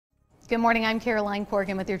Good morning, I'm Caroline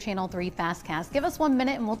Corrigan with your Channel 3 FastCast. Give us 1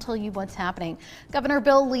 minute and we'll tell you what's happening. Governor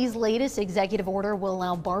Bill Lee's latest executive order will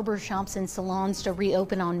allow barber shops and salons to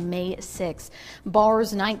reopen on May 6.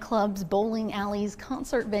 Bars, nightclubs, bowling alleys,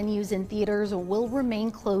 concert venues, and theaters will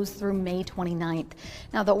remain closed through May 29th.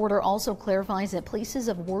 Now, the order also clarifies that places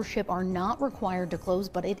of worship are not required to close,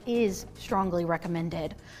 but it is strongly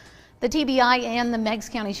recommended. The TBI and the Meigs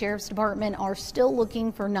County Sheriff's Department are still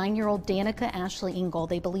looking for 9-year-old Danica Ashley Engel.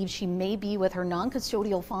 They believe she may be with her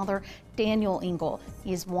non-custodial father, Daniel Engel.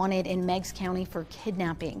 He is wanted in Meigs County for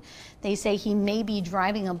kidnapping. They say he may be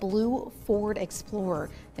driving a blue Ford Explorer.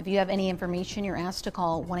 If you have any information, you're asked to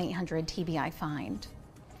call 1-800-TBI-FIND.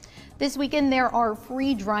 This weekend, there are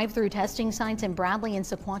free drive-through testing sites in Bradley and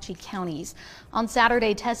Sequatchie counties. On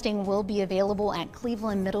Saturday, testing will be available at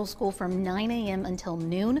Cleveland Middle School from 9 a.m. until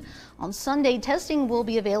noon. On Sunday, testing will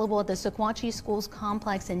be available at the Sequatchie Schools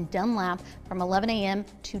complex in Dunlap from 11 a.m.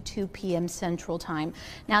 to 2 p.m. Central Time.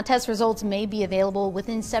 Now, test results may be available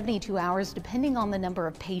within 72 hours, depending on the number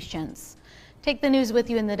of patients. Take the news with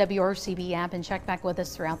you in the WRCB app and check back with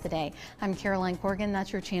us throughout the day. I'm Caroline Corrigan.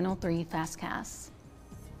 That's your Channel 3 FastCast.